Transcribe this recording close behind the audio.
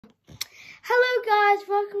Hello guys,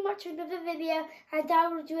 welcome back to another video, and now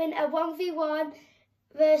we're doing a 1v1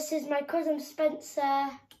 versus my cousin Spencer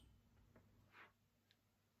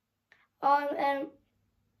on,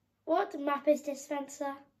 what map is this,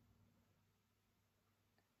 Spencer?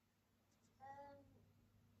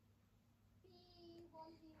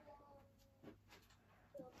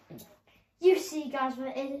 You see guys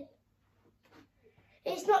what it is.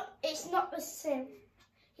 It's not the same.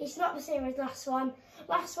 It's not the same as last one.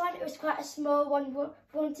 Last one, it was quite a small one. We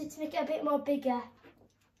wanted to make it a bit more bigger.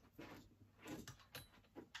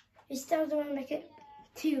 We still don't want to make it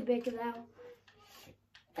too big though.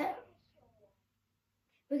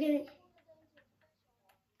 We're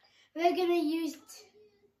gonna use.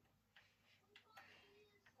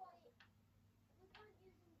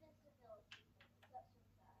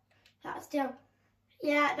 That's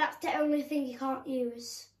the only thing you can't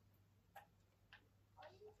use.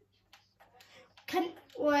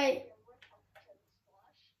 Wait.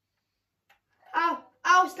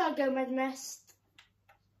 I'll start going with mist.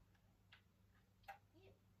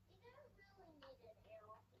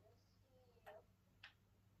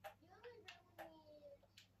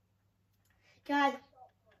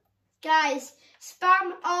 Guys,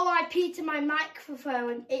 spam RIP to my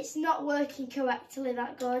microphone. It's not working correctly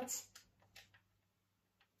that good.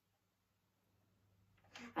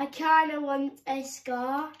 I kind of want a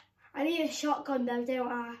scar. I need a shotgun though,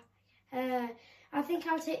 don't I? I think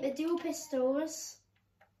I'll take the dual pistols.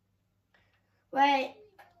 Wait.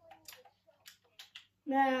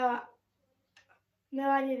 No,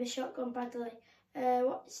 I need a shotgun badly.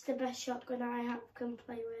 What's the best shotgun I can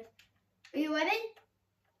play with? Are you ready?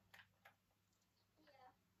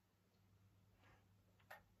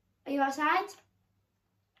 Are you outside?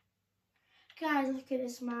 Guys, look at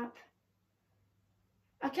this map.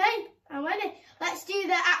 Okay, I'm ready. Let's do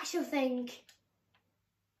the actual thing.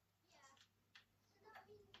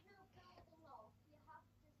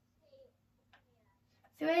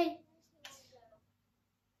 3.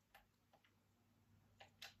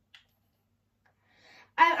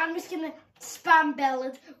 I'm just gonna spam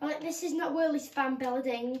build. Well, this is not really spam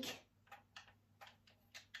building.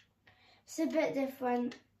 It's a bit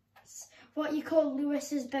different. It's what you call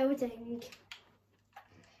Lewis's building.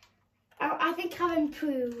 I think I've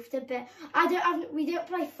improved a bit. We don't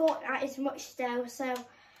play Fortnite as much still, so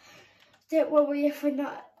don't worry if we're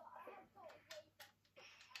not.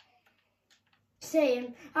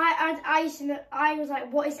 Same. I was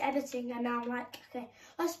like, what is editing? And now I'm like, okay,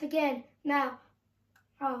 let's begin now.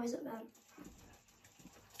 Oh, is it then?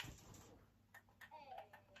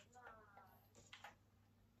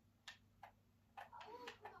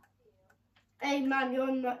 Hey man,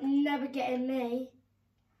 you're never getting me.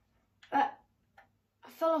 I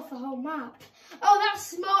fell off the whole map. Oh,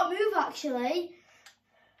 that's a smart move actually.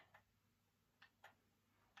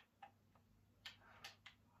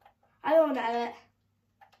 I don't want to edit.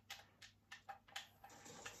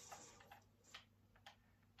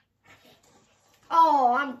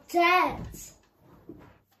 Oh, I'm dead.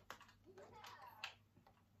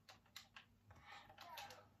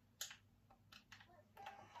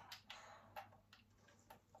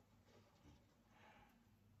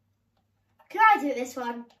 Can I do this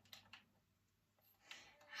one?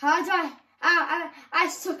 How do I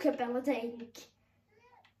suck at building.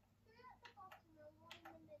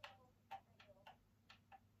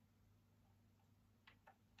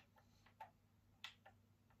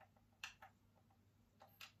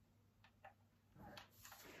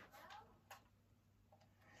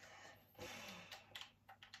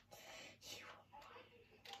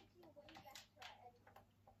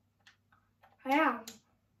 I am.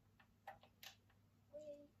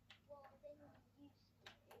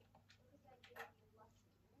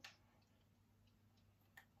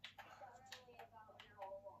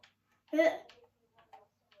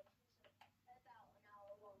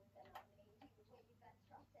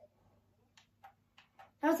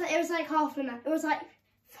 It was like half an hour. It was like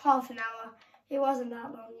half an hour. It wasn't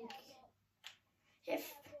that long.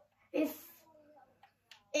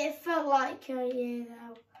 It felt like a year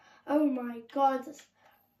though. Oh my god.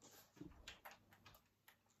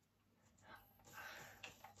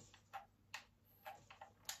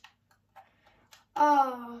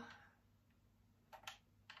 Oh.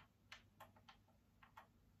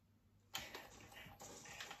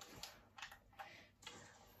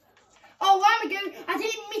 Oh, where am I going? I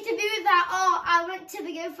didn't mean to do that. Oh, I went to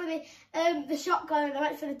go for the shotgun and I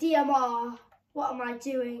went for the DMR. What am I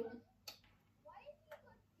doing?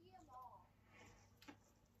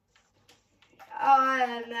 Oh,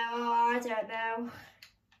 I don't know.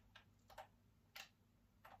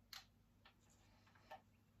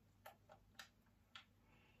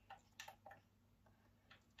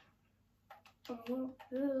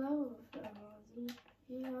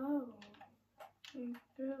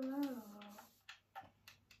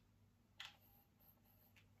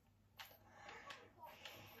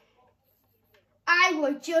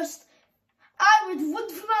 I would run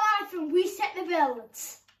for my life and reset the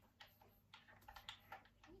builds.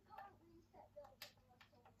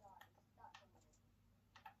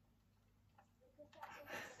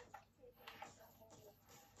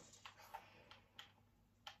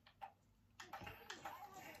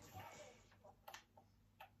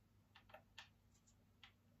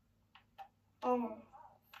 Oh.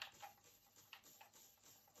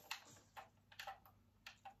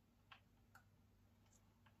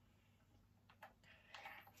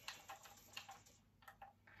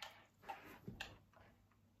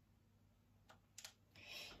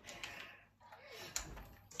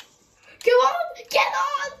 Go on, get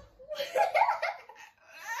on!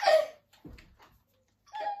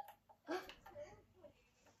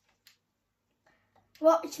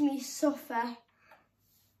 Watch me suffer.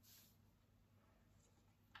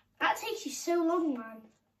 That takes you so long, man.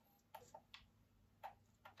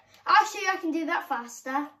 I'll show you I can do that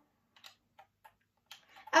faster.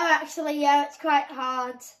 Oh, actually, yeah, it's quite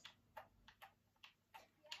hard.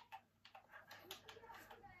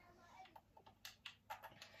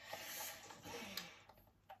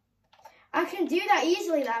 I can do that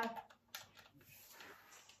easily, though.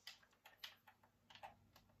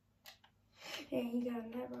 There you go,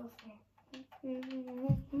 never.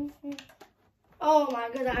 Oh my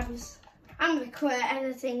god, I'm gonna quit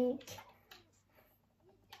editing.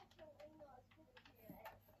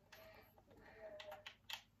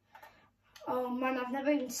 Oh man, I've never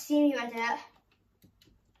even seen you edit.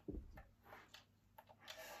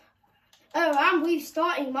 Oh, I'm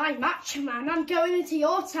restarting my match, man. I'm going into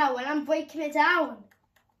your tower and I'm breaking it down.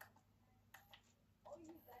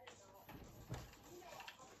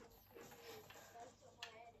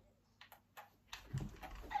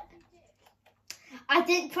 I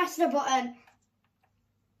didn't press the button.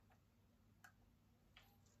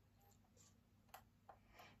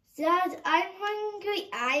 Dad,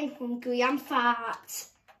 I'm hungry, I'm fat.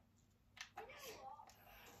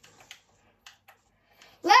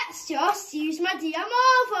 Let's just use my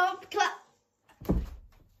DMR for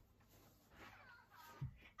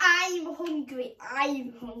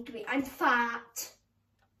I'm hungry, I'm fat.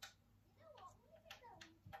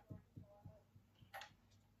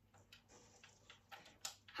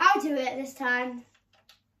 I'll do it this time.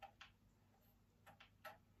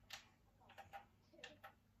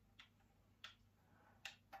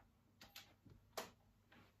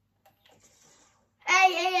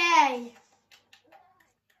 Hey.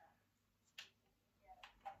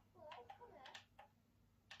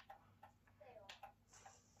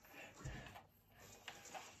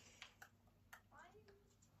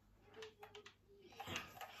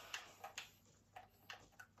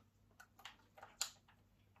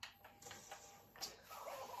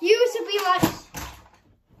 You used to be like,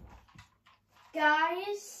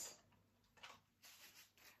 guys,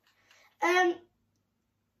 are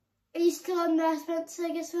you still on there, Spencer?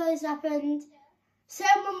 I guess what has happened. So,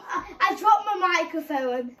 I dropped my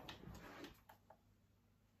microphone.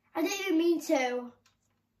 I didn't even mean to.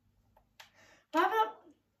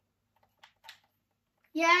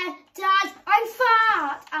 Yeah, Dad, I'm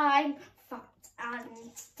fat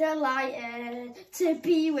and delighted to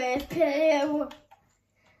be with Pooh.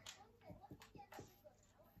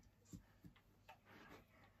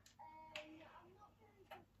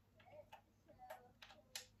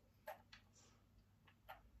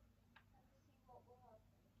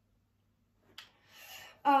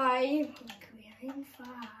 I'm hungry, I'm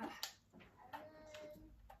fat.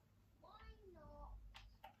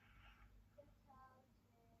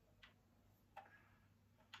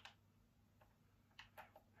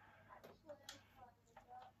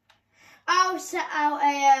 I'll set out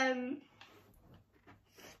a imagine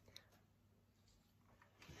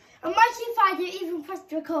if I didn't even press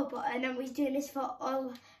the record button and was doing this for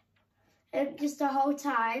all just the whole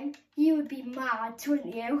time. You would be mad,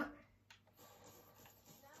 wouldn't you?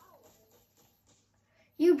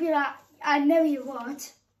 You'd be like, I know you would.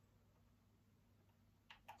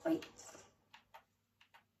 Wait.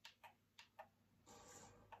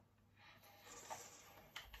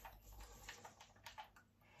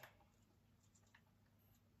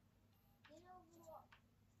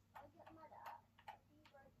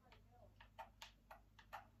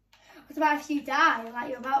 What about if you die, like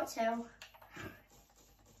you're about to?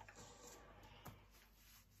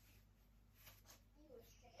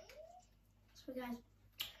 So guys,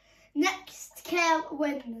 next kill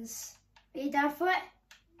wins. Are you down for it?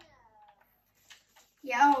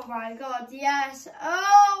 Yeah, oh my God, yes.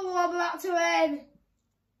 Oh, I'm about to win.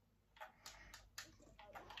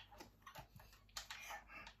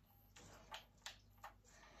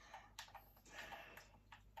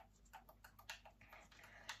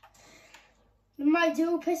 My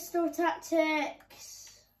dual pistol tactics.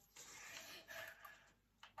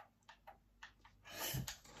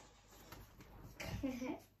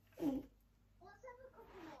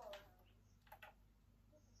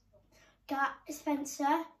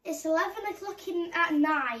 Spencer, it's 11 o'clock at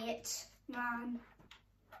night, man.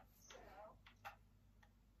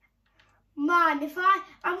 Man, if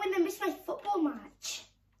I'm going to miss my football match.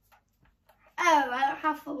 Oh, I don't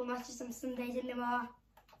have football matches on Sundays anymore.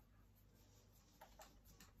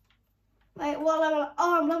 Wait, what level?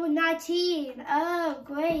 Oh, I'm level 19. Oh,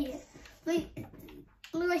 great.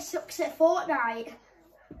 Lewis sucks at Fortnite.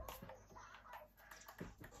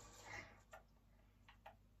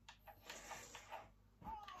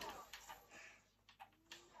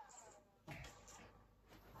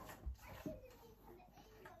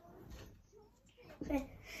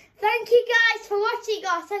 Thank you guys for watching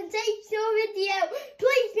us and today's video.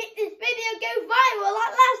 Please make this video go viral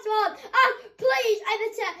like last one. And please,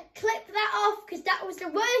 editor, clip that off because that was the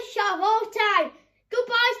worst shot of all time.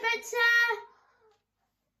 Goodbye, Spencer.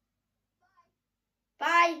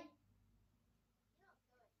 Bye.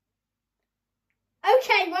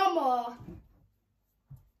 Okay, one more.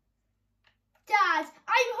 Dad,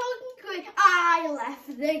 I'm hungry. I left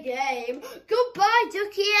the game. Goodbye,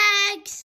 ducky eggs.